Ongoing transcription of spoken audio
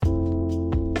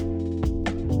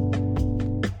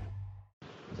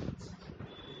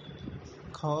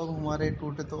ख्वाब हमारे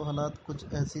टूटे तो हालात कुछ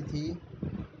ऐसी थी,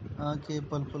 आंखें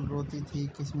पल पल रोती थी,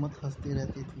 किस्मत हंसती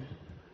रहती थी।